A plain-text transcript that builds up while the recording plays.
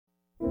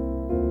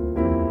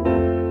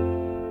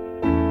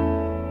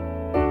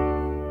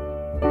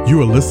You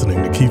are listening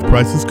to Keith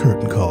Price's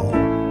Curtain Call.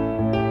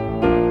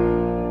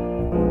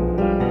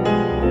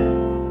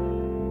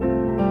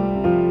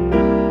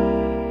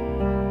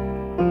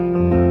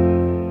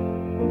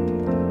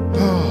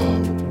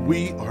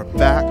 We are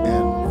back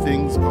and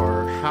things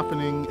are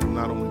happening in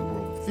not only the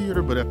world of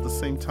theater, but at the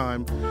same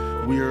time,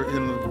 we are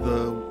in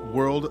the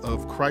world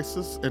of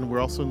crisis, and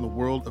we're also in the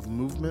world of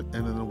movement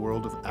and in the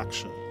world of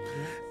action.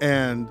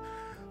 And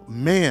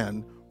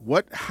man,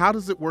 how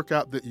does it work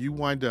out that you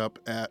wind up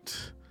at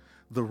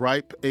the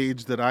ripe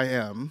age that I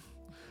am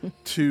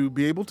to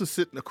be able to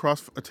sit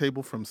across a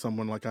table from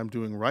someone like I'm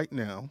doing right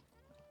now,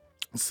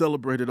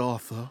 celebrated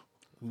author,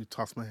 let me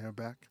toss my hair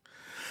back,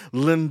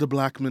 Linda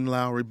Blackman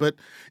Lowry. But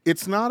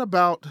it's not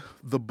about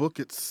the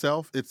book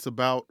itself, it's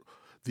about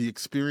the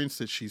experience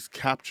that she's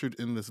captured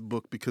in this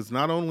book, because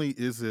not only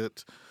is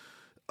it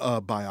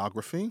a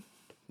biography,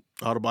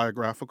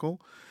 autobiographical,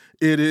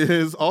 it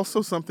is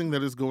also something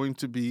that is going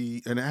to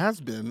be, and it has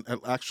been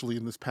actually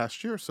in this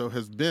past year or so,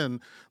 has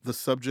been the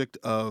subject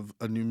of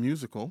a new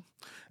musical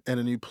and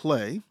a new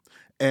play.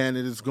 And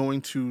it is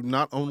going to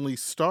not only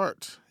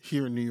start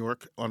here in New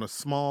York on a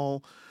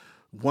small,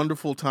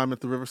 wonderful time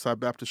at the Riverside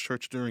Baptist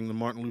Church during the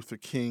Martin Luther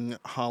King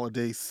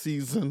holiday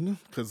season,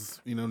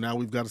 because, now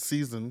we've got a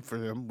season for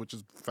him, which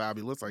is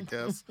fabulous, I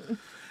guess.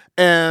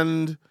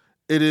 And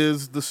it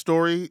is the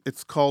story,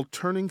 it's called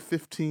Turning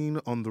 15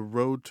 on the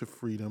Road to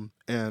Freedom.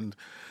 And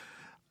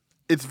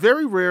it's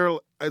very rare,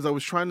 as I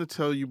was trying to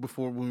tell you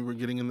before when we were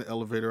getting in the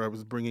elevator, I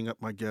was bringing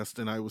up my guest,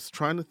 and I was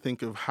trying to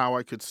think of how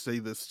I could say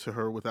this to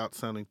her without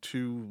sounding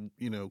too,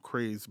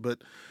 crazed.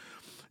 But,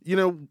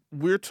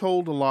 we're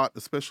told a lot,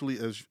 especially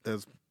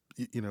as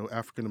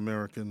African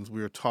Americans,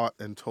 we are taught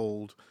and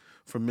told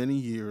for many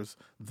years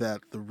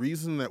that the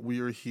reason that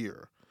we are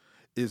here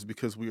is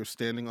because we are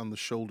standing on the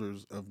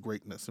shoulders of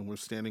greatness, and we're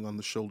standing on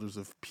the shoulders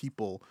of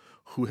people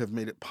who have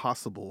made it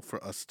possible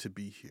for us to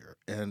be here.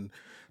 And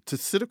to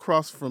sit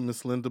across from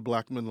Miss Linda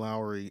Blackman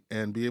Lowry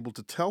and be able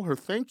to tell her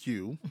thank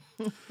you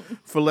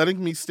for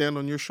letting me stand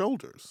on your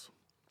shoulders,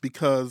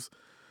 because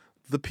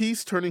the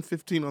piece Turning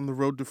 15 on the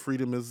Road to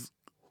Freedom is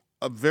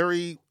a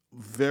very,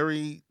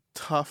 very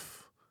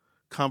tough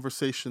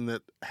conversation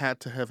that had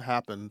to have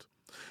happened.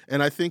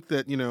 And I think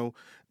that,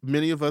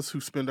 many of us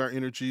who spend our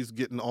energies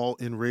getting all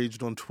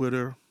enraged on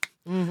Twitter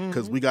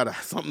because we got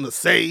something to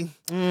say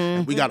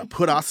and we got to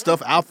put our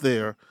stuff out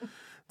there,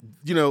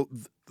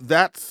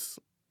 that's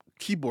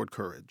keyboard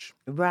courage.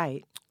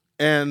 Right.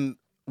 And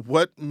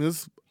what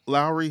Ms.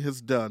 Lowry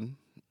has done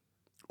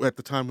at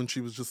the time when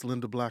she was just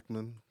Linda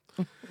Blackman,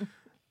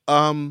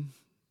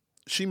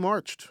 she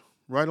marched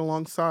right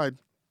alongside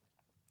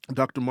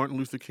Dr. Martin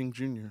Luther King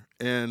Jr.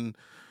 and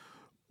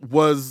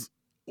was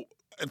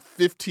at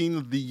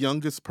 15 the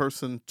youngest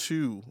person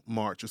to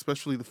march,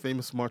 especially the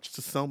famous March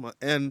to Selma.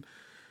 And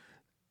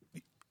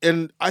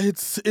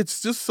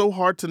it's just so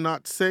hard to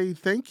not say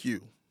thank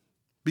you,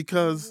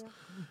 because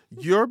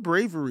your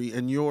bravery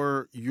and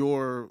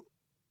your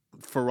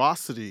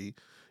ferocity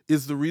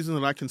is the reason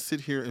that I can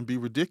sit here and be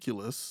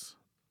ridiculous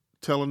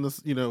telling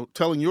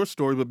your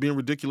story, but being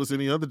ridiculous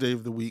any other day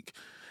of the week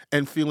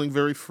and feeling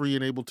very free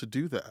and able to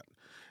do that.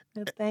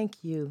 Well,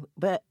 thank you.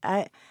 But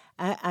I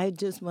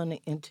just want to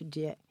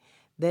interject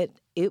that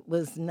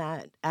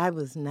I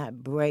was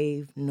not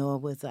brave, nor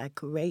was I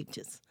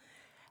courageous.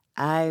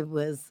 I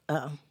was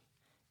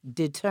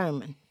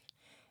determined,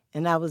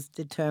 and I was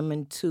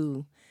determined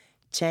to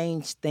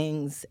change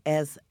things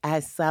as I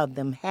saw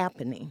them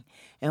happening.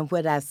 And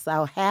what I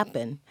saw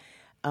happen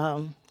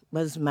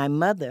was my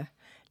mother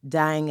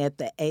dying at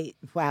the age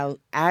while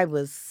I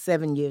was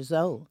 7 years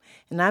old,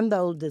 and I'm the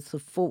oldest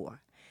of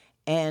four.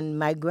 And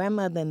my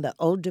grandmother and the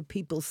older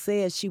people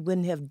said she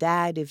wouldn't have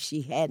died if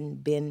she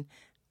hadn't been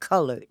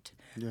colored.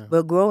 Yeah.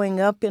 But growing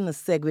up in a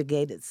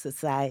segregated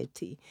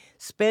society,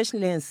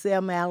 especially in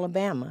Selma,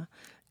 Alabama,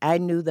 I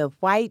knew that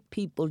white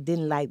people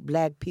didn't like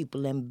black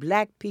people and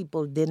black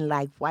people didn't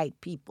like white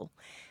people.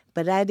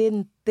 But I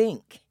didn't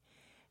think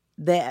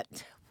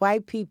that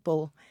white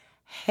people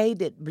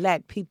hated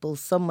black people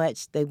so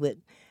much they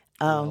would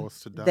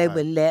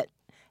let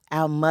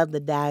our mother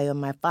die or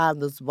my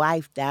father's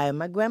wife die or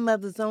my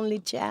grandmother's only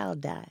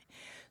child die.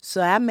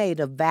 So I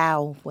made a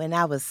vow when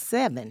I was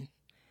 7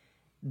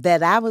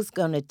 that I was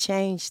going to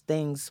change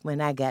things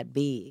when I got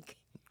big.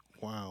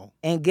 Wow.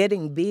 And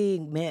getting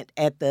big meant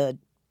at the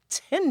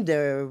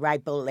tender,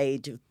 ripe old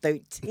age of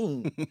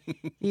 13,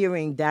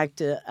 hearing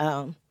Dr.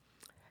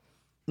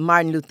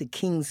 Martin Luther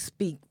King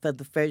speak for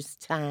the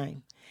first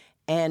time.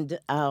 And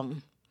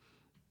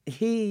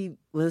he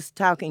was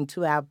talking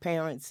to our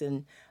parents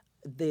and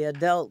the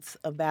adults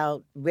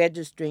about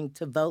registering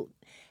to vote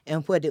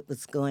and what it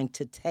was going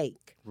to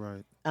take.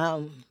 Right.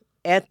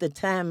 At the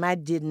time, I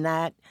did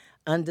not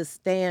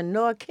understand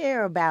nor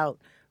care about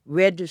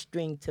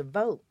registering to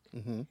vote.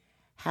 Mm-hmm.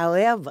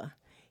 However,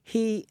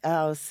 he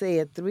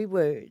said 3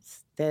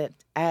 words that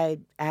I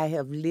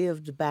have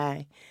lived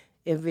by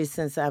ever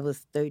since I was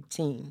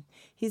 13.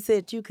 He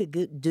said you could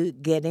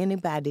get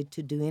anybody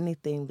to do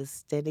anything with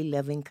steady,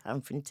 loving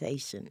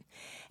confrontation.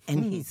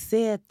 And he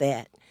said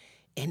that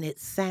and it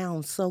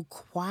sounds so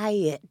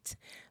quiet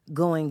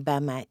going by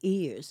my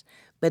ears.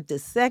 But the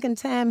second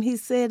time he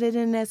said it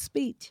in that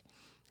speech,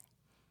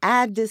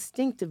 I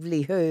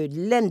distinctively heard,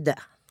 Linda,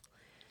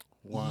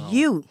 Wow.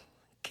 you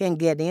can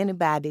get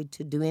anybody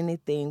to do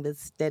anything with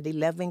steady,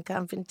 loving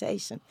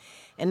confrontation.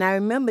 And I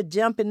remember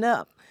jumping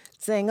up,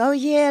 saying, oh,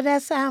 yeah,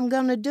 that's how I'm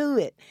going to do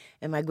it.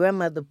 And my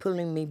grandmother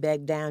pulling me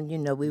back down. You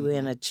know, we were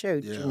in a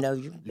church. Yeah. You know,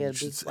 you better be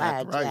should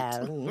quiet, act right.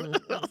 child.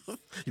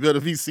 You better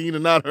be seen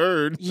and not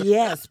heard.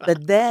 Yes,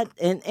 but that,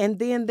 and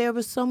then there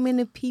were so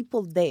many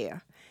people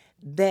there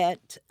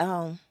that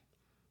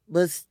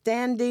was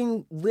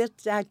standing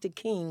with Dr.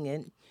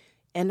 King,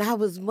 and I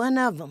was one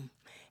of them.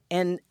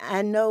 And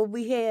I know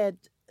we had,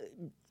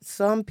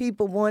 some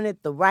people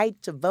wanted the right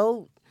to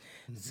vote.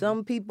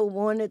 Some people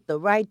wanted the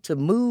right to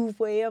move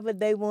wherever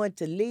they wanted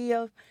to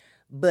live.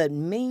 But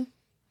me,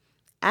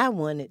 I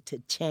wanted to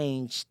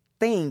change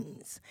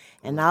things.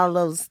 And all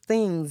those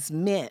things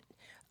meant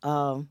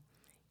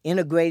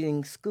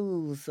integrating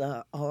schools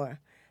or,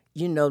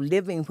 you know,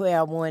 living where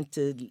I wanted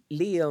to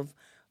live.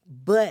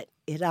 But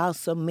it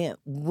also meant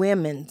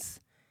women's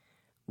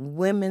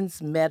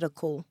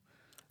medical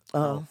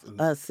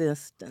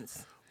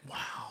assistance.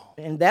 Wow.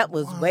 And that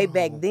was way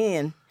back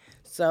then.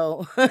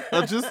 So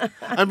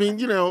I mean,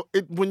 you know,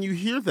 when you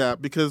hear that,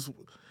 because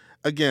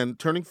again,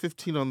 turning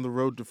 15 on the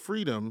road to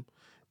freedom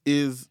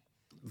is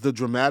the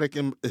dramatic,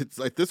 it's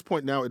at this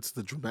point now, it's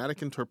the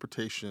dramatic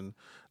interpretation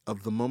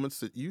of the moments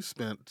that you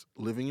spent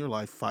living your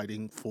life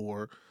fighting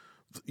for,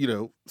 you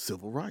know,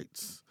 civil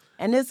rights.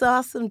 And it's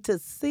awesome to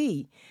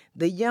see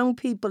the young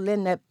people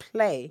in that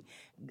play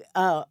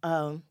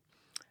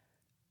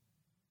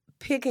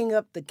picking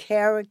up the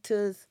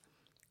characters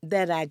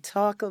that I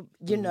talk,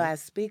 you know, I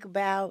speak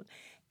about,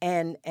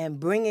 and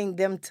bringing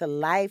them to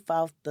life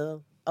off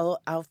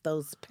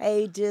those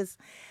pages.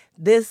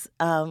 This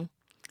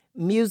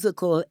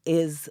musical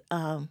is,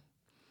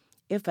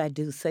 if I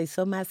do say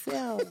so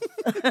myself,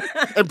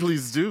 And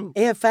please do.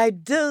 if I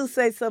do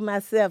say so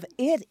myself,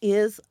 it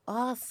is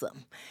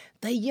awesome.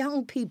 The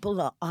young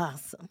people are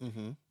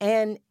awesome,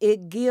 and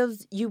it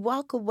gives you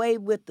walk away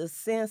with the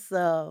sense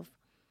of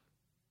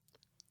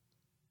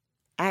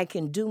I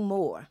can do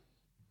more.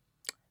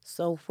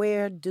 So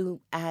where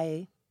do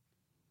I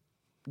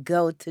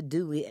go to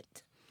do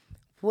it?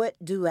 What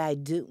do I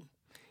do?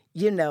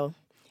 You know,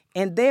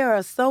 and there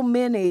are so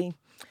many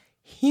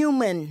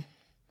human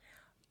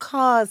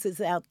causes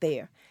out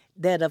there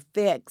that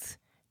affects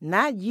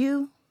not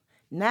you,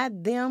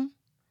 not them,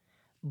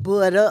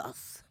 but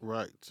us.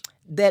 Right.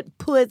 That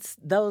puts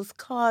those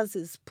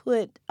causes,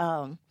 put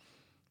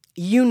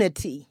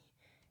unity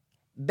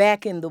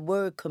back in the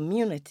word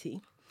community.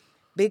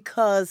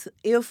 Because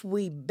if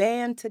we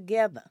band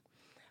together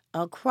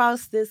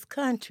across this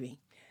country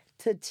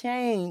to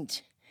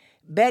change,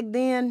 back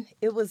then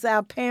it was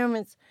our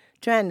parents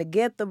trying to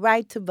get the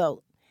right to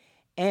vote.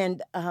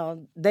 And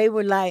they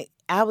were like,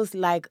 I was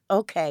like,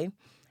 okay,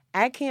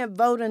 I can't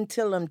vote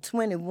until I'm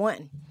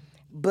 21.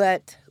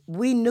 But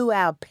we knew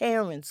our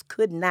parents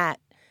could not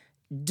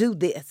do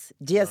this,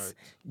 just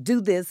do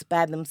this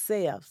by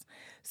themselves.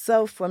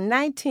 So from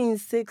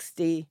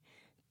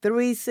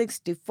 1963,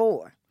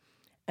 64,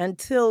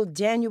 until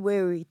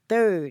January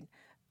 3rd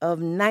of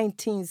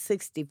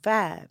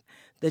 1965,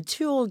 the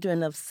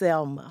children of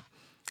Selma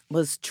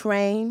was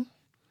trained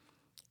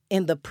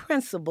in the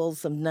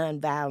principles of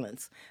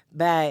nonviolence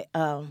by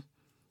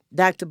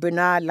Dr.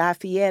 Bernard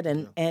Lafayette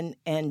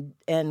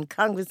and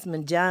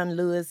Congressman John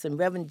Lewis and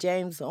Reverend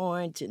James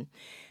Orange and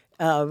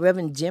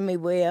Reverend Jimmy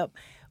Webb.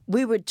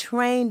 We were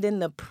trained in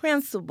the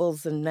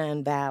principles of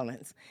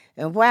nonviolence.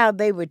 And while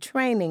they were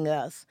training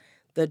us,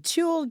 the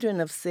children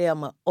of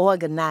Selma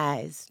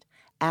organized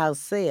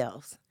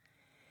ourselves.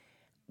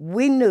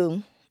 We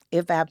knew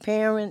if our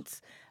parents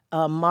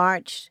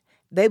marched,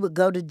 they would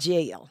go to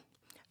jail.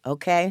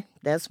 Okay,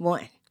 that's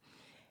one.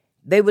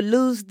 They would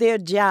lose their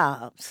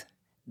jobs.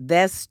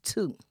 That's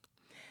two.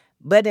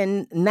 But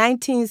in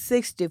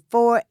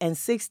 1964 and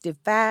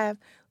 65,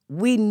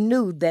 we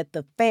knew that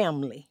the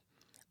family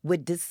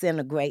would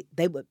disintegrate.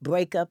 They would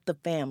break up the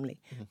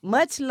family.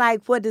 Much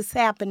like what is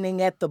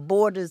happening at the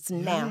borders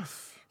now.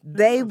 Yes.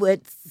 They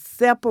would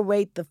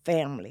separate the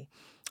family.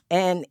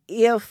 And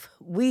if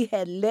we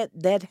had let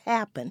that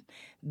happen,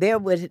 there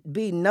would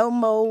be no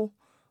more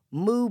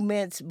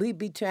movements. We'd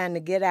be trying to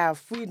get our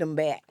freedom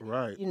back.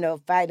 Right. You know,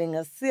 fighting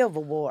a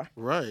civil war.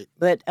 Right.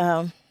 But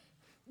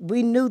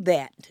we knew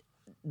that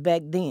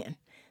back then.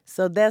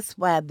 So that's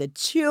why the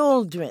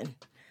children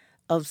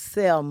of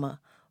Selma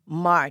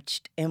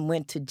marched and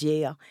went to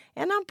jail.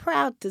 And I'm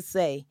proud to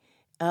say,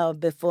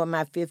 before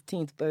my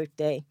 15th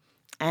birthday,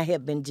 I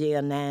have been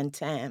jailed 9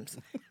 times.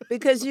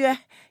 Because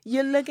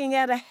you're looking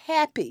at a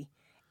happy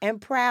and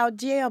proud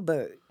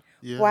jailbird.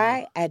 Yeah.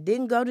 Why? I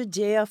didn't go to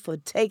jail for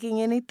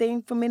taking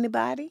anything from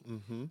anybody.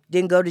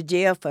 Didn't go to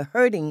jail for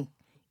hurting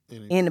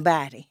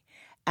anybody.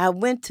 I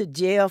went to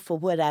jail for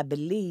what I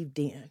believed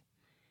in.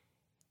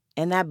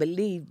 And I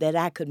believed that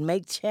I could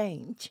make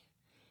change.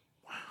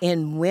 Wow.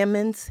 in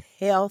women's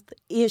health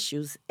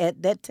issues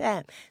at that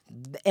time.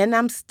 And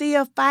I'm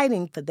still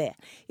fighting for that.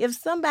 If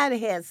somebody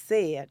had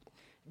said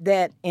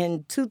that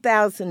in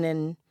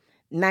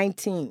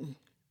 2019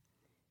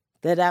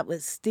 that I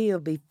would still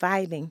be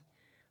fighting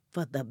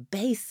for the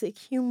basic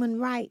human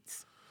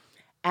rights,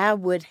 I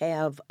would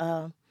have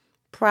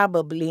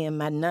probably in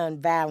my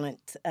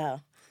nonviolent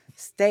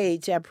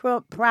stage, I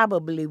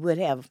probably would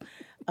have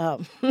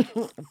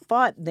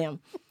fought them.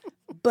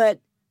 But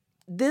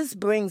this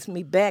brings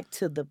me back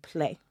to the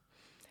play.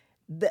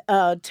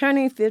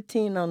 Turning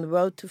 15 on the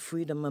Road to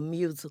Freedom, a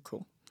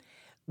musical,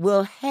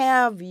 will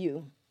have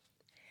you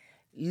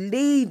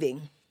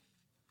leaving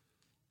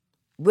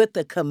with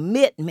a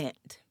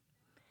commitment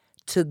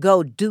to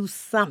go do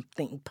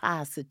something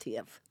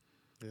positive.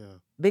 Yeah.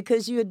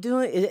 Because you're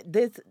doing it,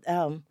 this.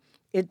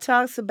 It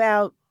talks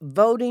about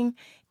voting,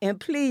 and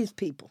please,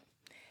 people,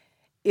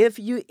 if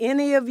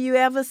any of you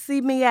ever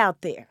see me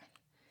out there,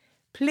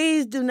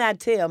 please do not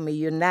tell me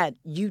you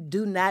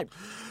do not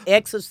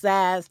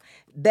exercise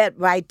that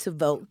right to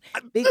vote,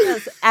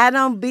 because I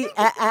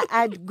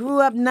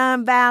grew up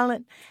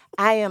nonviolent.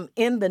 I am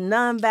in the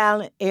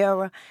nonviolent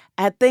era.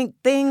 I think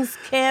things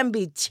can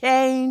be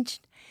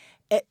changed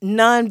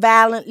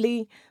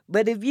nonviolently,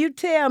 but if you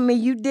tell me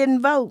you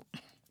didn't vote,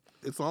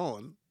 It's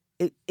on.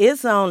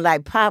 it's on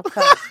like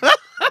popcorn.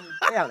 I'm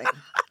telling you.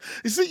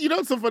 You see,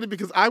 it's so funny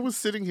because I was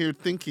sitting here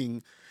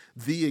thinking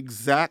the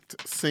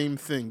exact same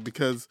thing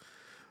because,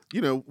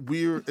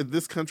 we're in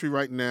this country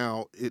right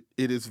now. It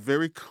is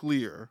very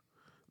clear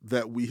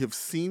that we have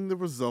seen the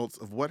results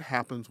of what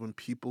happens when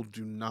people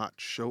do not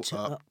show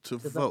up to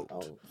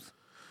vote.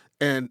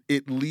 And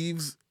it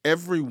leaves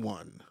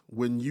everyone,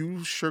 when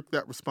you shirk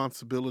that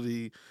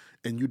responsibility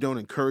and you don't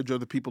encourage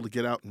other people to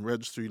get out and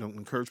register, you don't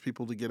encourage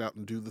people to get out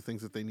and do the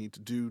things that they need to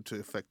do to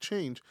affect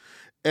change.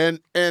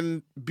 And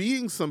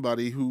being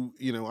somebody who,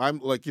 I'm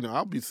like,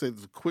 I'll be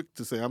quick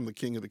to say I'm the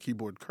king of the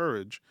keyboard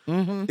courage,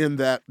 in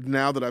that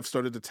now that I've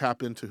started to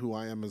tap into who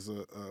I am as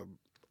a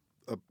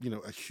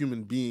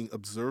human being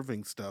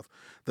observing stuff,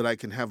 that I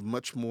can have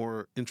much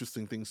more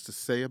interesting things to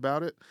say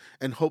about it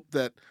and hope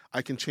that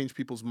I can change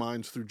people's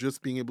minds through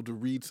just being able to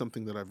read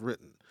something that I've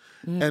written.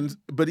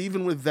 But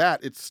even with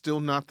that, it's still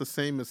not the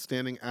same as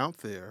standing out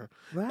there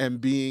and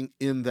being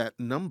in that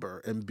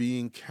number and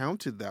being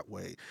counted that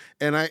way.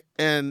 And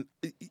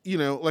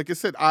like I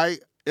said, I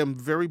am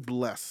very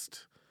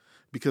blessed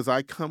because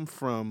I come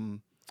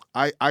from,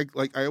 I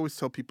always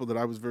tell people that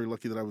I was very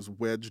lucky that I was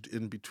wedged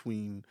in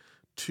between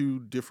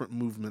two different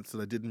movements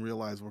that I didn't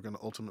realize were going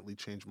to ultimately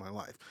change my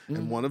life.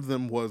 And one of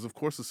them was, of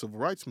course, the civil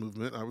rights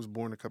movement. I was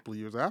born a couple of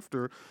years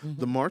after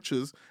the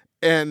marches.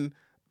 And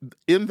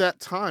in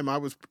that time, I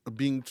was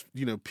being,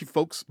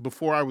 folks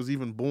before I was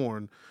even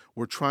born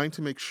were trying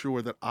to make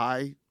sure that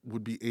I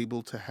would be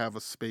able to have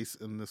a space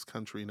in this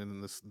country and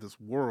in this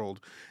world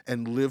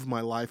and live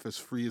my life as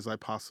free as I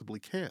possibly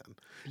can.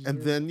 Yeah.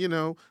 And then,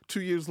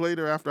 2 years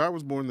later after I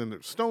was born, then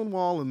there's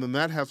Stonewall, and then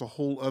that has a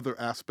whole other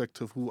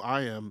aspect of who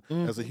I am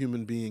as a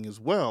human being as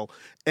well.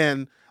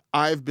 And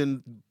I've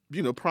been,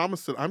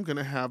 promised that I'm going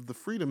to have the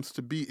freedoms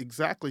to be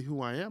exactly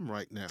who I am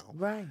right now.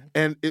 Right.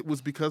 And it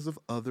was because of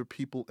other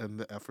people and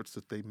the efforts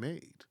that they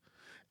made.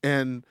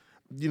 And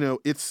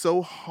it's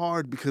so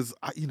hard because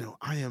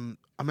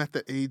I'm at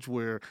the age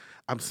where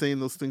I'm saying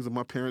those things that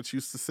my parents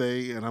used to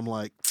say, and I'm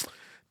like,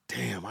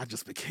 damn, I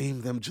just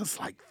became them just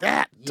like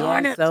that.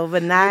 Darn it.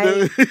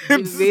 Overnight,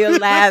 you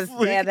realize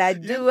that I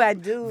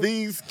do.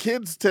 These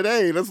kids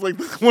today, that's like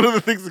one of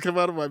the things that come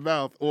out of my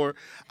mouth. Or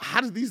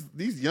how do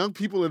these young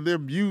people and their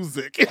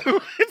music,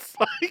 it's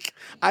like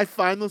I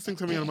find those things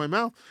coming out of my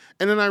mouth.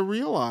 And then I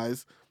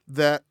realize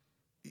that,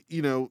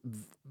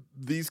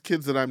 these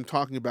kids that I'm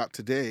talking about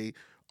today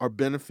are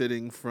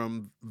benefiting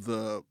from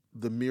the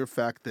mere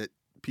fact that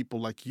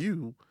people like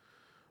you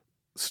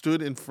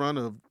stood in front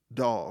of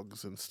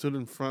dogs and stood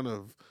in front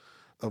of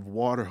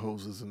water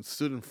hoses and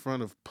stood in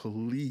front of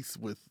police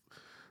with,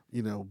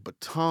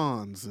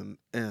 batons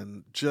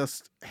and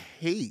just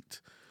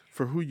hate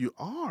for who you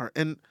are.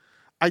 And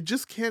I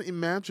just can't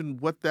imagine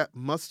what that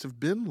must have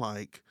been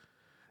like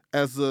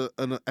as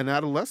an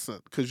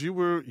adolescent, because you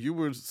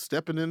were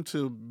stepping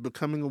into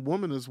becoming a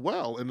woman as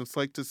well. And it's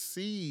like to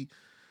see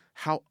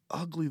how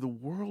ugly the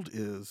world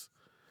is.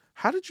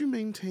 How did you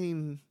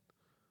maintain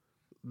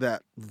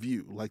that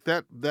view? Like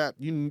that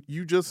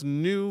you just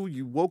knew,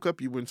 you woke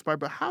up, you were inspired,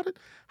 but how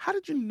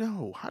did you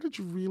know? How did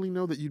you really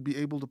know that you'd be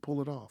able to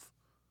pull it off?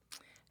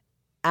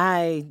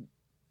 I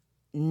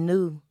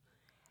knew,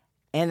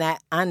 and I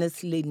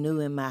honestly knew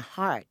in my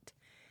heart,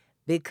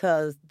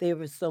 because there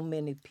were so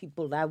many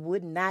people. I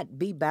would not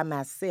be by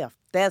myself.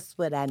 That's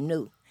what I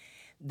knew.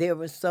 There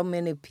were so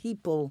many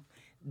people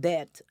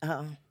that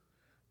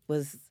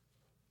was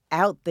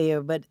out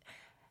there, but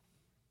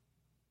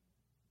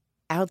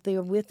out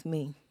there with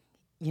me,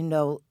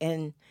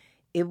 and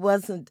I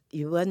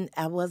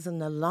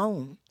wasn't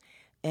alone.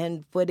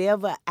 And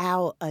whatever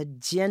our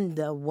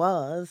agenda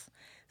was,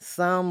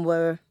 some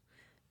were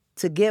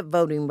to get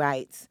voting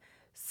rights,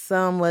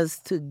 some was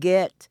to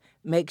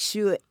make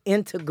sure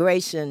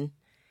integration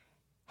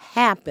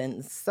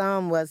happened.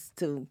 Some was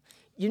to,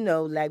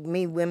 like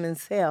me,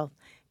 women's health,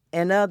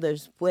 and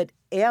others,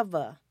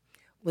 whatever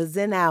was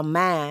in our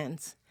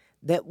minds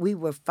that we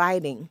were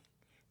fighting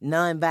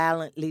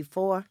nonviolently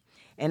for.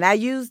 And I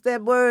use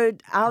that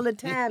word all the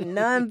time,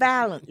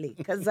 nonviolently,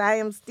 because I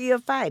am still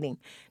fighting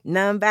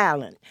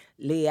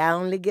nonviolently. I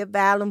only get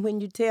violent when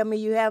you tell me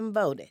you haven't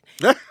voted.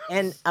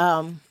 And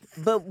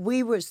but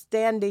we were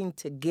standing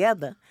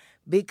together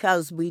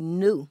because we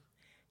knew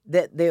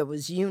that there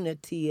was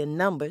unity in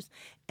numbers.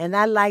 And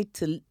I like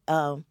to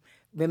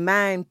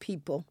remind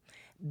people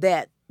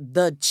that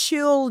the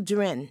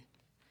children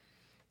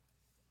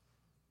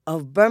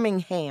of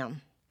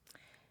Birmingham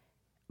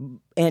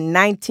in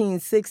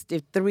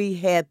 1963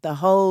 had the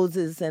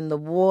hoses and the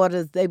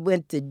waters. They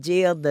went to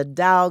jail, the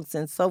dogs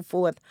and so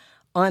forth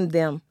on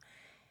them.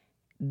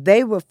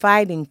 They were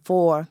fighting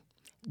for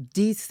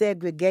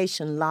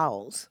desegregation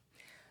laws.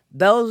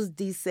 Those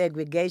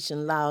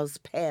desegregation laws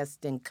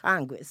passed in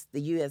Congress,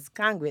 the U.S.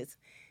 Congress,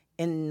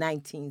 in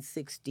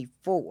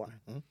 1964.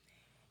 Mm-hmm.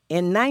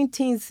 In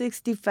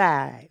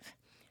 1965,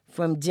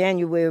 from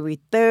January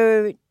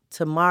 3rd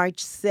to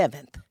March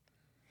 7th,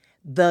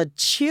 the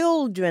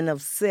children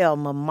of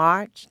Selma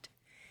marched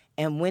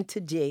and went to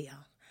jail.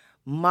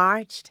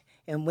 Marched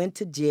and went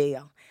to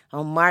jail.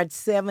 On March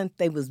 7th,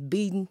 they was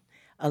beaten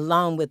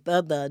along with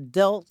other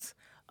adults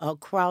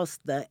across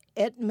the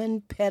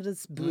Edmund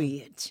Pettus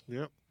Bridge.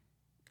 Yep.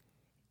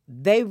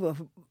 They were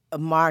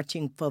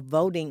marching for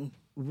voting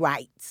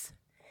rights.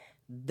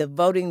 The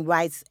Voting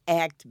Rights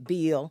Act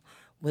bill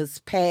was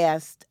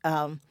passed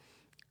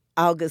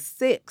August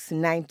 6,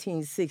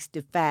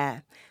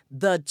 1965.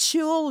 The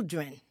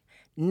children,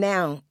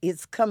 now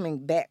it's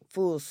coming back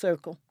full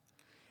circle.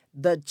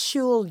 The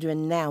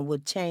children now will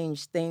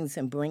change things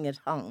and bring it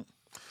home.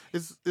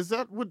 Is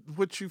that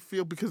what you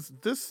feel? Because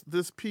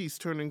this piece,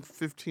 Turning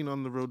 15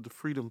 on the Road to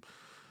Freedom,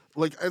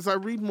 like, as I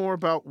read more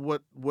about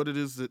what it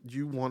is that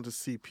you want to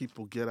see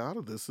people get out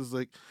of this, is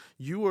like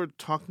you are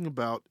talking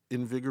about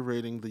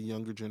invigorating the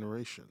younger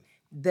generation.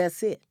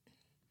 That's it.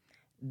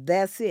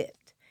 That's it.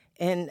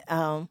 And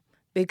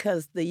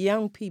because the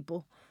young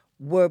people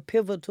were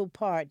pivotal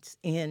parts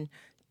in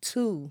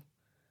two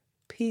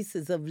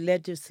pieces of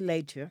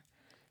legislature,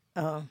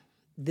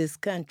 this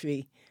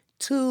country,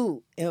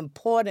 two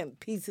important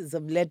pieces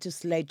of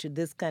legislature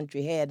this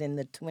country had in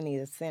the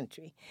 20th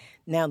century.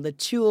 Now the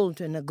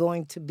children are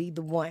going to be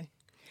the one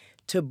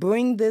to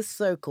bring this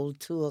circle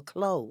to a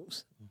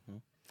close. Mm-hmm.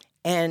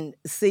 And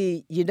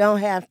see, you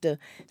don't have to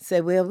say,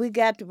 well, we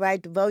got the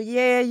right to vote.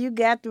 Yeah, you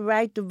got the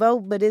right to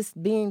vote, but it's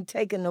being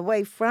taken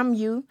away from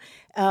you.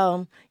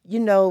 My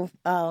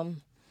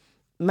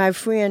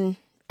friend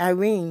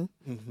Irene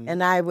mm-hmm.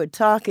 and I were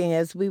talking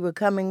as we were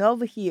coming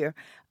over here.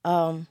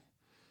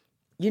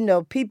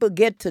 People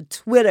get to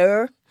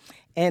Twitter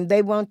and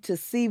they want to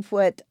see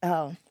what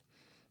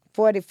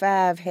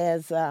 45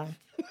 has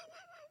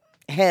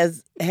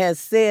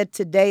said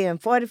today. And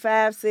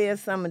 45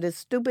 says some of the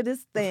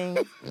stupidest things.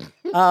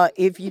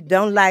 If you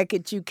don't like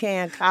it, you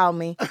can call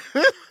me.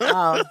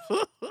 Because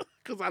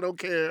I don't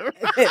care.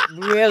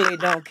 Really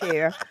don't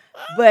care.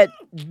 But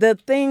the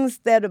things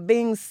that are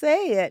being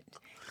said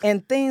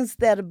and things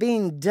that are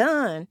being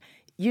done,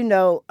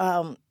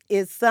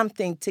 is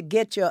something to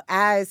get your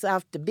eyes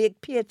off the big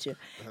picture.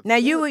 That's now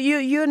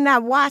you're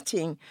not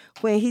watching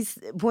when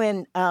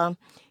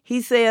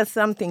he says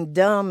something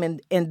dumb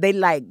and they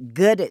like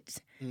gutted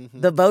mm-hmm.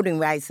 the Voting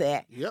Rights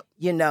Act. Yep.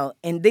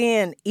 And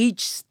then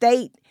each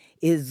state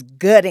is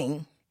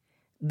gutting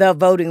the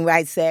Voting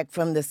Rights Act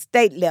from the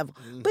state level.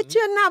 Mm-hmm. But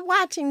you're not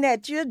watching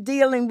that. You're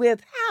dealing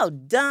with how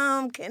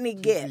dumb can he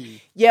get? Mm-hmm.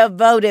 You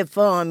voted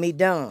for him, he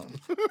dumb.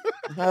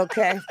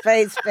 Okay?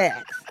 Face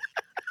facts.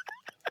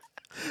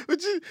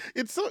 But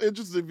it's so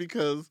interesting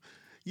because,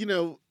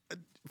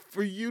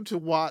 for you to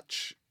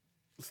watch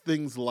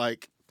things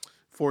like,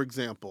 for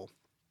example,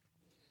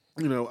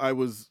 I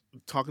was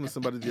talking to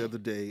somebody the other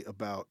day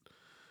about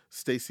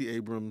Stacey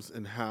Abrams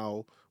and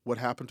how what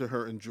happened to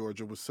her in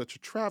Georgia was such a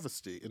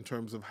travesty in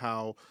terms of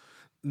how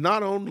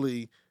not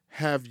only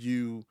have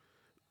you've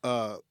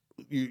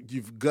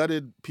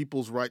gutted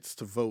people's rights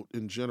to vote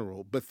in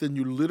general, but then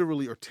you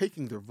literally are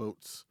taking their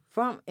votes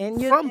from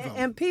them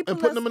and people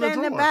and putting are them in a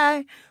standing drawer.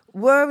 by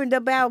worried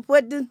about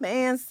what this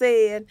man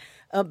said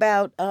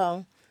about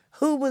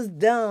who was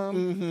dumb.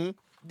 Mm-hmm.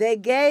 They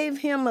gave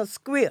him a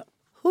script.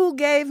 Who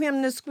gave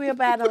him the script?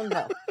 I don't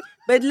know.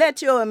 But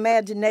let your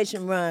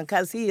imagination run,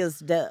 because he does.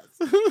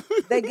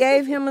 They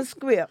gave him a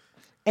script,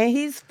 and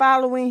he's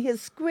following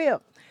his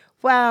script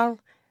while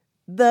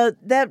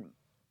that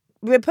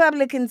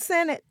Republican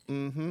Senate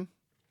mm-hmm.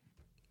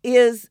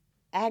 is,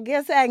 I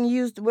guess I can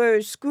use the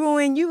word,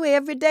 screwing you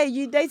every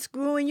day. They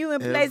screwing you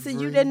in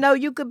places you didn't know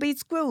you could be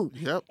screwed.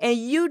 Yep. And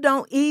you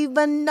don't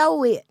even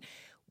know it.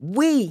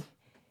 We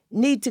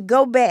need to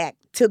go back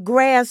to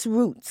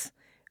grassroots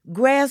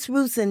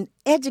and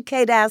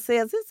educate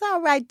ourselves. It's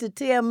all right to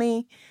tell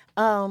me,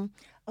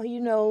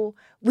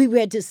 we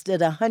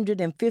registered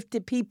 150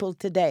 people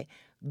today.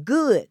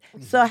 Good.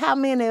 So how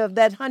many of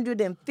that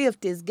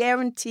 150 is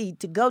guaranteed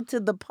to go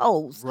to the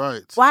polls?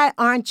 Right. Why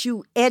aren't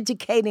you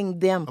educating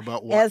them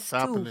About what's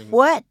as happening. to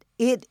what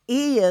it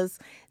is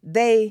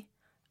they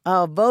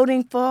are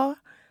voting for,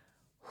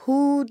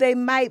 who they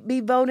might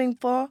be voting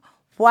for,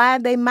 why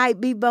they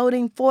might be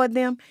voting for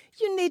them?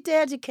 You need to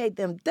educate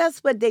them.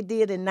 That's what they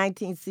did in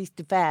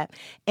 1965.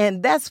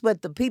 And that's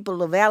what the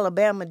people of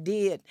Alabama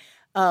did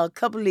a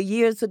couple of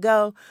years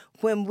ago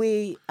when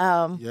we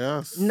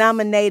Yes.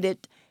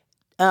 nominated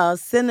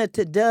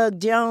Senator Doug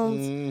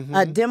Jones,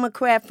 a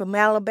Democrat from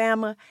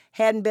Alabama,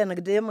 hadn't been a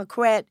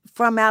Democrat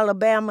from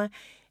Alabama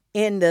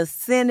in the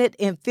Senate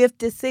in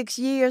 56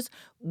 years.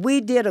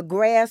 We did a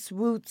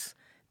grassroots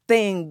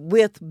thing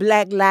with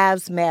Black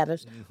Lives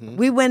Matters.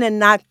 We went and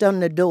knocked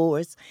on the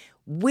doors.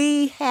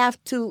 We have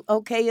to,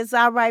 okay, it's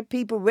all right,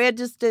 people,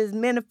 register as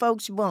many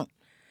folks you want.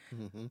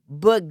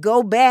 But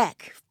go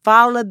back,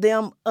 follow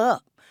them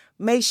up.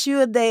 Make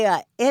sure they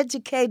are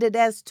educated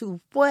as to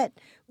what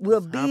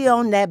will be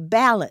on that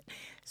ballot.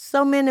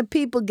 So many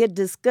people get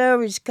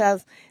discouraged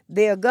because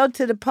they'll go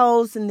to the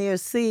polls and they'll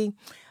see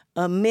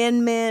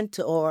amendment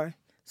or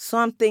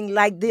something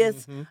like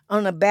this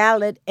on a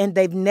ballot, and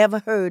they've never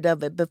heard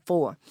of it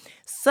before.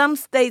 Some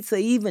states are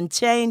even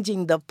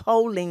changing the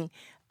polling,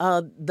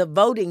 the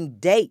voting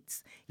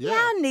dates. Yeah.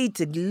 Y'all need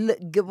to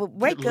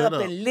wake lit up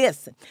up. and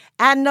listen.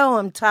 I know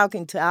I'm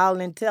talking to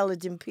all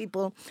intelligent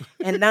people,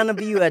 and none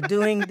of you are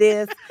doing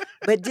this,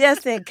 but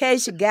just in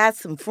case you got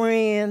some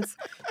friends,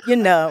 you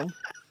know,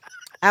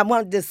 I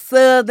want the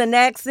Southern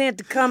accent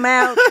to come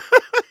out.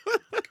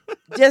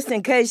 Just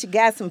in case you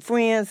got some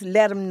friends,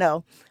 let them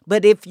know.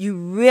 But if you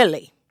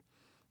really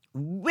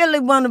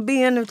want to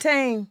be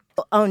entertained,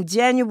 on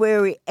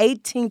January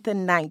 18th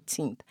and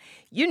 19th,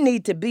 you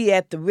need to be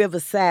at the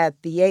Riverside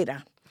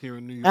Theater Here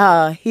in New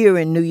York. here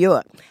in New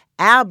York.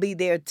 I'll be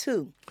there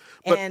too.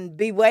 And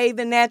be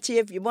waving at you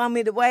if you want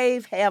me to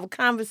wave, have a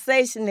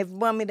conversation if you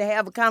want me to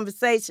have a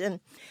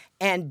conversation,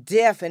 and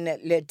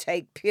definitely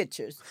take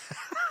pictures.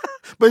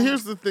 But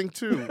here's the thing,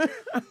 too,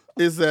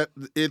 is that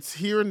it's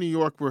here in New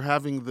York. We're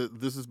having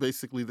this is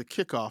basically the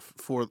kickoff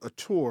for a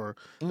tour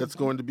that's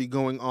going to be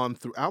going on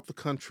throughout the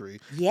country.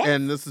 Yes.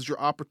 And this is your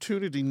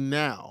opportunity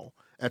now.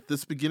 At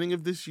this beginning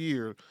of this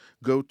year,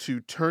 go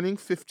to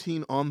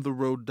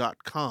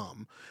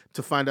turning15ontheroad.com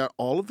to find out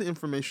all of the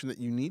information that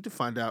you need to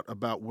find out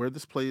about where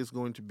this play is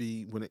going to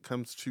be when it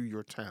comes to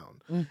your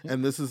town.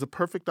 And this is a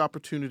perfect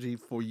opportunity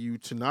for you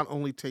to not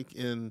only take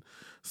in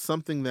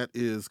something that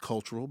is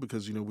cultural,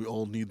 because, you know, we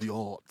all need the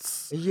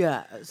arts,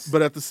 Yes.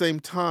 but at the same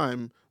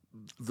time,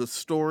 the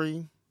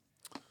story,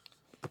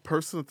 the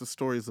person that the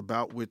story is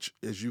about, which,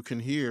 as you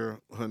can hear,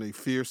 honey,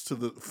 fierce to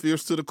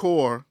the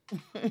core.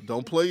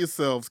 Don't play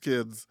yourselves,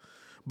 kids.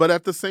 But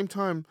at the same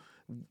time,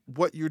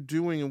 what you're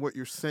doing and what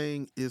you're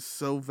saying is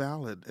so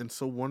valid and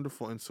so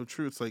wonderful and so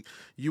true. It's like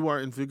you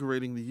are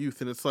invigorating the youth,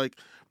 and it's like,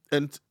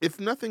 and if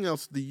nothing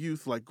else, the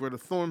youth like Greta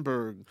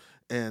Thunberg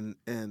and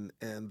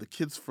the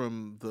kids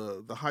from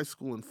the high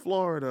school in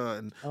Florida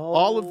and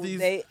all of these,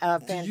 they are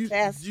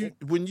fantastic.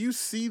 when you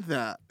see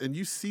that and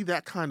you see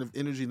that kind of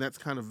energy and that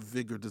kind of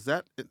vigor, does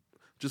that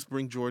just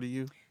bring joy to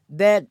you?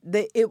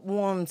 It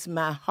warms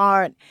my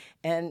heart,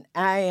 and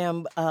I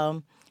am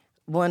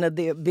one of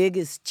their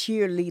biggest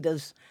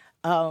cheerleaders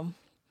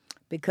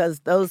because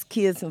those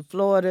kids in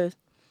Florida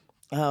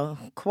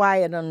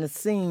quiet on the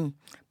scene,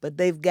 but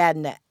they've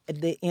gotten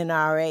the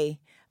NRA.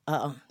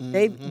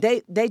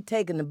 They've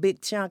taken a big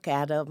chunk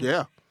out of them.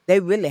 Yeah. They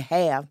really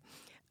have.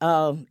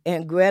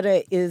 And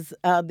Greta is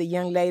the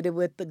young lady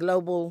with the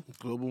global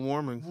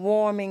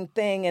warming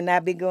thing, and I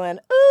be going,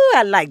 ooh,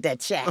 I like that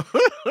chat.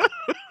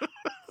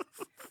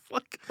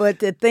 But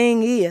the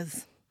thing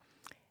is,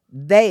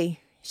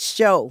 they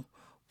show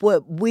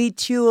what we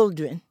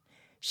children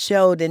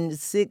showed in the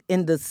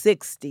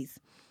 60s.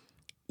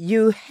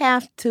 You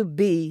have to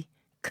be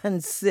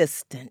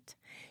consistent.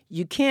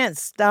 You can't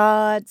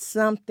start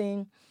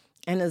something,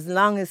 and as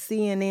long as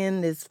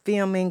CNN is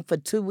filming for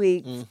 2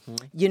 weeks,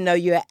 you know,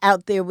 you're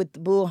out there with the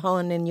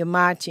bullhorn and you're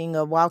marching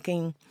or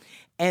walking,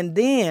 and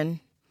then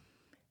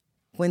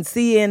when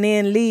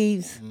CNN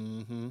leaves,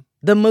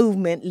 the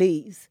movement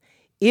leaves.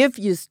 If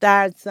you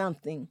start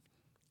something,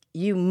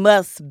 you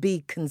must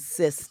be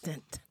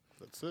consistent.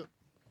 That's it.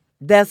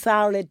 That's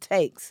all it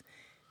takes.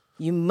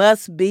 You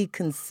must be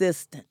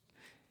consistent.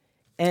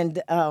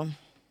 And I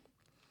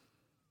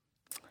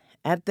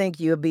think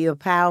you'll be a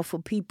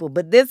powerful people.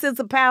 But this is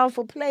a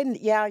powerful play.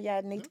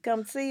 Y'all need to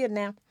come see it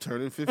now.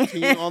 Turning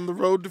 15 on the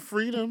road to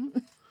freedom,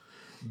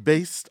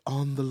 based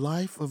on the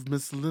life of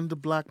Miss Linda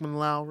Blackman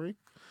Lowry.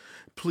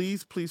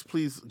 Please, please,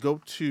 please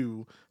go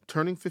to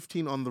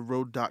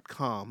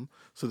turning15ontheroad.com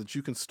so that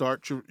you can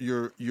start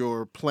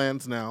your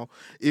plans now.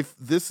 If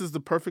this is the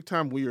perfect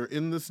time, we are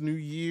in this new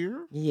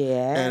year.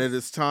 Yeah. And it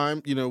is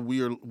time, you know,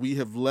 we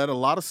have let a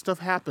lot of stuff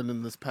happen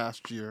in this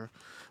past year.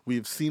 We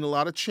have seen a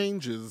lot of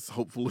changes,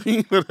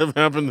 hopefully, that have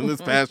happened in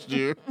this past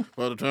year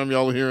by the time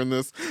y'all are hearing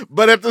this.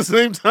 But at the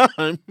same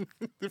time,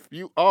 if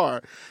you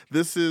are,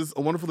 this is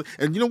a wonderful thing.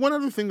 And one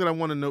other thing that I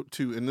want to note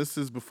too, and this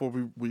is before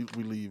we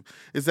leave,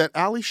 is that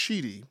Ally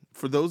Sheedy,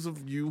 for those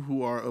of you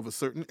who are of a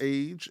certain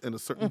age and a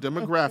certain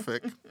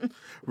demographic,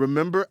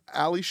 remember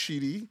Ally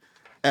Sheedy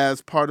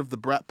as part of the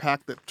Brat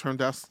Pack that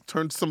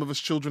turned some of us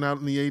children out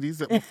in the 80s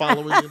that were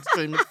following the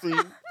entertainment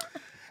scene.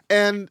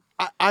 And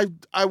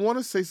I want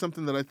to say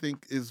something that I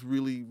think is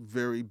really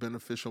very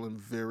beneficial and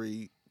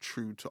very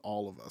true to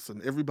all of us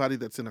and everybody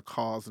that's in a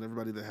cause and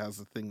everybody that has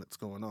a thing that's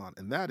going on.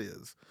 And that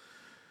is,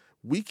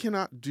 we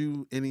cannot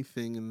do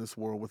anything in this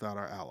world without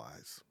our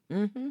allies.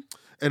 Mm-hmm.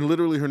 And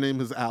literally her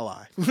name is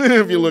Ally,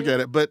 if you look at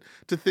it. But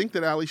to think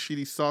that Ally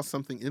Sheedy saw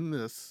something in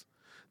this,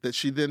 that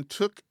she then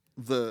took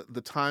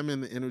the time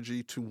and the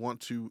energy to want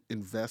to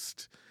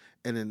invest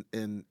and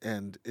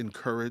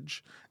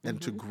encourage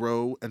and to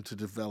grow and to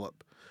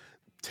develop,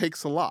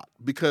 takes a lot,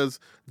 because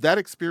that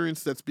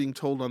experience that's being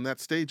told on that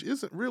stage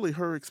isn't really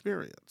her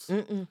experience.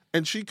 Mm-mm.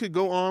 And she could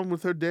go on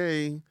with her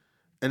day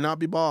and not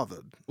be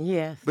bothered.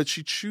 Yes. But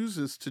she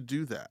chooses to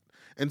do that.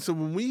 And so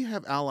when we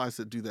have allies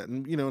that do that,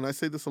 and I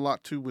say this a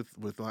lot too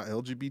with my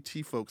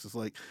LGBT folks, it's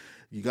like,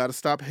 you got to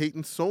stop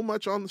hating so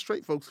much on the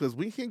straight folks, because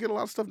we can't get a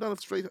lot of stuff done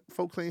if straight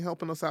folks ain't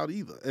helping us out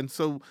either. And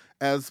so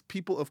as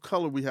people of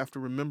color, we have to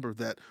remember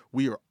that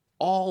we are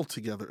all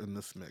together in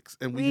this mix,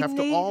 and we have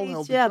to all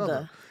help each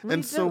other.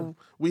 And so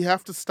we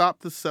have to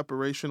stop this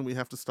separation. We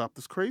have to stop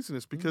this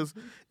craziness, because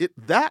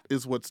that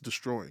is what's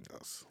destroying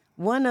us.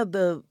 One of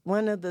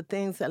the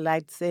things I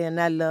like to say, and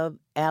I love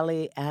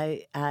Ally.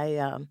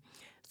 I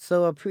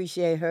so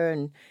appreciate her,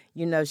 and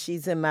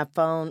she's in my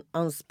phone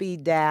on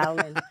speed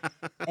dial,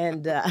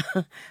 and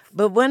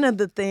but one of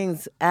the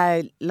things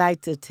I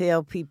like to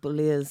tell people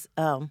is,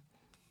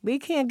 we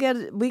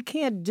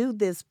can't do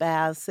this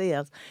by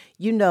ourselves.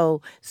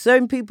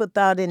 Certain people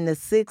thought in the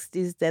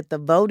 60s that the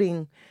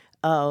voting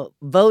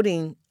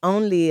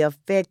only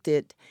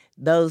affected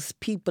those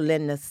people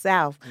in the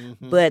South,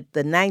 but the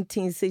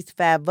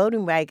 1965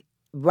 Voting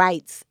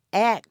Rights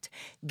Act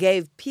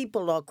gave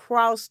people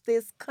across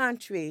this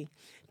country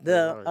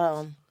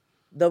the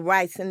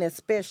rights, and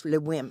especially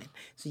women.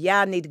 So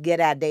y'all need to get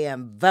out there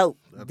and vote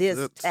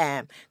this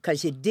time,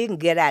 because you didn't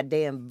get out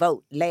there and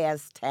vote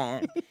last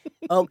time,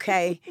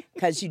 okay?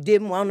 Because you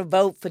didn't want to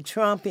vote for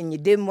Trump and you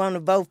didn't want to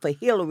vote for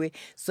Hillary,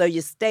 so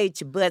you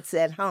stayed your butts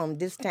at home.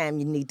 This time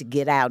you need to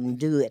get out and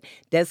do it.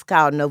 That's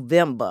called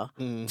November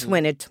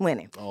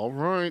 2020. All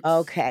right.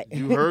 Okay.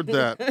 You heard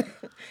that.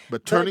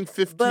 But turning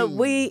 15.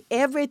 But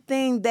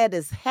everything that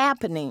is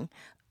happening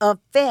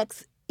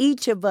affects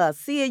each of us.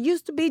 See, it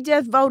used to be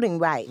just voting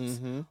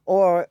rights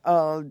or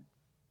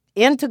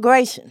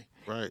integration.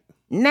 Right.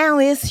 Now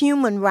it's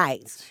human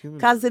rights.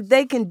 Because if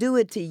they can do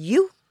it to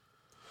you,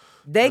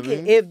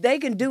 if they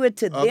can do it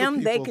to them,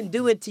 people, they can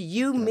do it to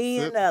you, me,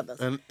 and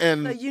others.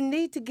 And so you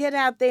need to get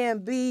out there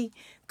and be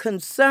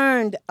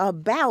concerned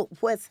about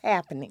what's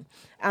happening.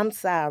 I'm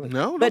sorry.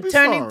 No, but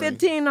turning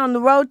 15 on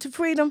the Road to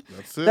Freedom,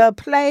 the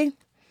play.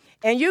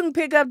 And you can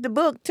pick up the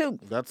book, too.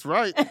 That's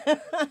right.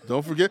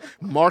 Don't forget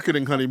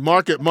marketing, honey.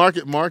 Market.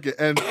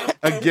 And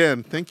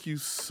again, thank you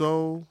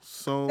so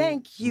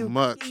thank you,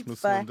 much,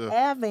 Ms. Linda, for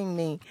having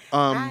me.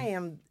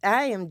 I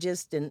am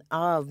just in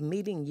awe of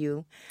meeting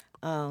you.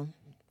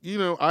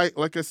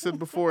 Like I said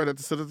before, and at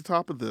the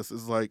top of this,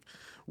 is like,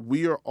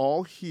 we are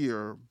all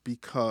here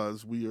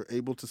because we are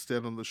able to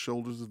stand on the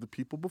shoulders of the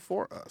people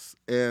before us.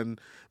 And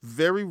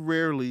very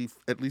rarely,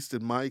 at least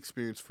in my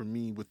experience for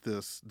me with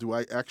this, do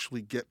I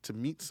actually get to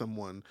meet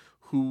someone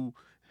who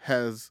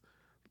has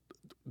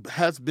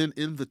been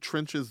in the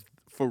trenches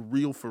for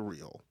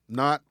real.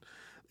 Not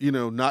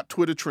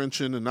Twitter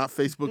trenching and not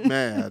Facebook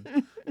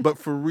mad, but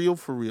for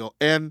real.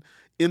 And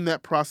in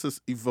that process,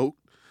 evoke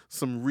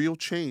some real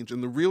change.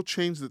 And the real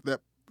change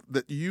that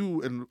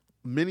you and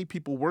many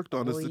people worked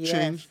on is the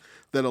change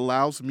that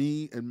allows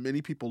me and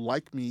many people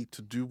like me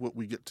to do what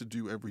we get to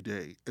do every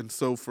day. And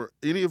so for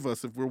any of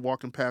us, if we're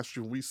walking past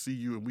you and we see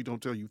you and we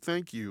don't tell you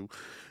thank you,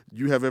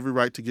 you have every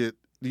right to get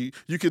you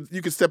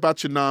can step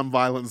out your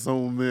nonviolent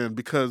zone then,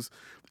 because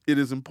it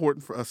is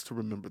important for us to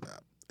remember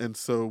that. And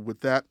so with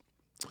that,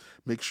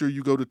 make sure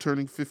you go to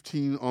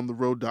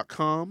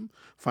turning15ontheroad.com,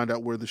 find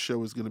out where the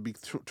show is going to be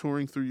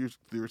touring through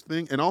your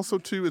thing. And also,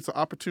 too, it's an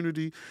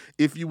opportunity,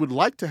 if you would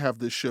like to have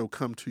this show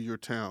come to your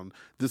town,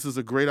 this is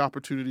a great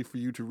opportunity for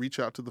you to reach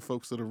out to the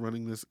folks that are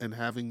running this and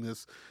having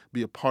this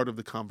be a part of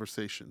the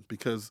conversation,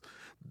 because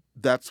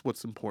that's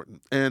what's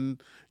important.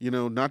 And,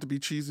 not to be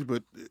cheesy,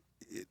 but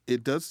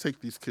it does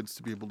take these kids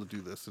to be able to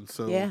do this. And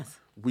so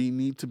we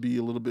need to be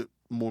a little bit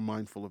more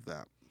mindful of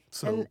that.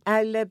 So, and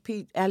I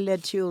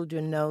let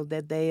children know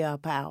that they are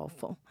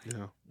powerful.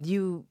 Yeah.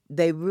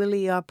 They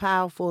really are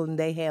powerful, and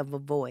they have a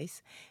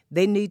voice.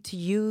 They need to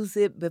use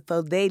it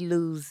before they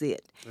lose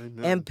it.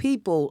 Amen. And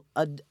people,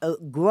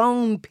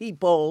 grown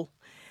people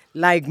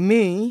like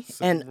me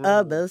and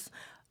others,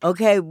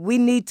 okay, we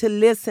need to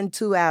listen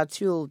to our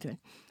children.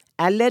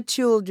 I let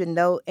children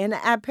know, and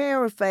I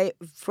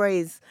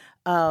paraphrase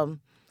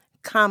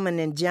Common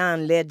and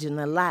John Legend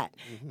a lot.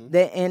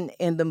 In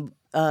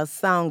the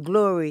song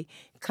Glory,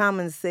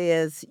 Common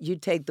says, you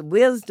take the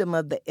wisdom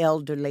of the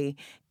elderly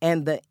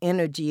and the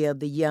energy of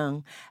the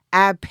young.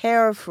 I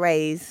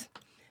paraphrase,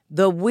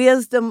 the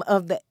wisdom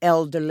of the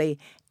elderly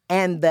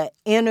and the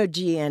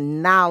energy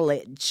and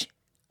knowledge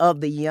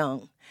of the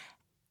young.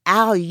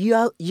 Our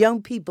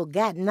young people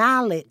got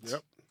knowledge.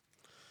 Yep.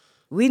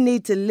 We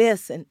need to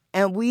listen,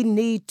 and we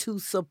need to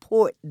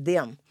support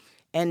them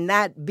and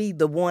not be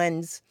the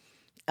ones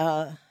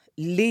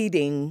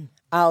leading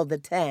all the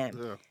time.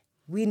 Yeah.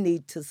 We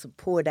need to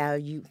support our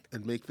youth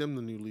And make them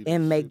the new leaders.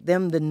 and make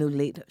them the new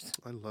leaders.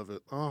 I love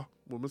it. Oh,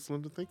 well, Miss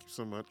Linda, thank you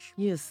so much.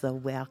 You're so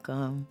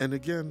welcome. And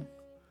again,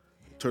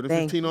 Turning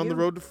Thank 15 on the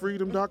you. road to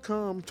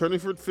freedom.com. Turning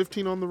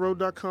 15 on the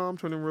road.com.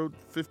 Turning road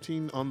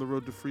 15 on the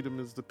road to freedom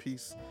is the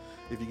piece.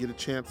 If you get a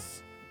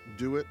chance,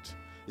 do it.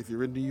 If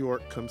you're in New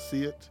York, come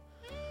see it.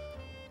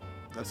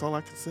 That's all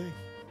I can say.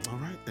 All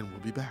right, and we'll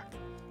be back.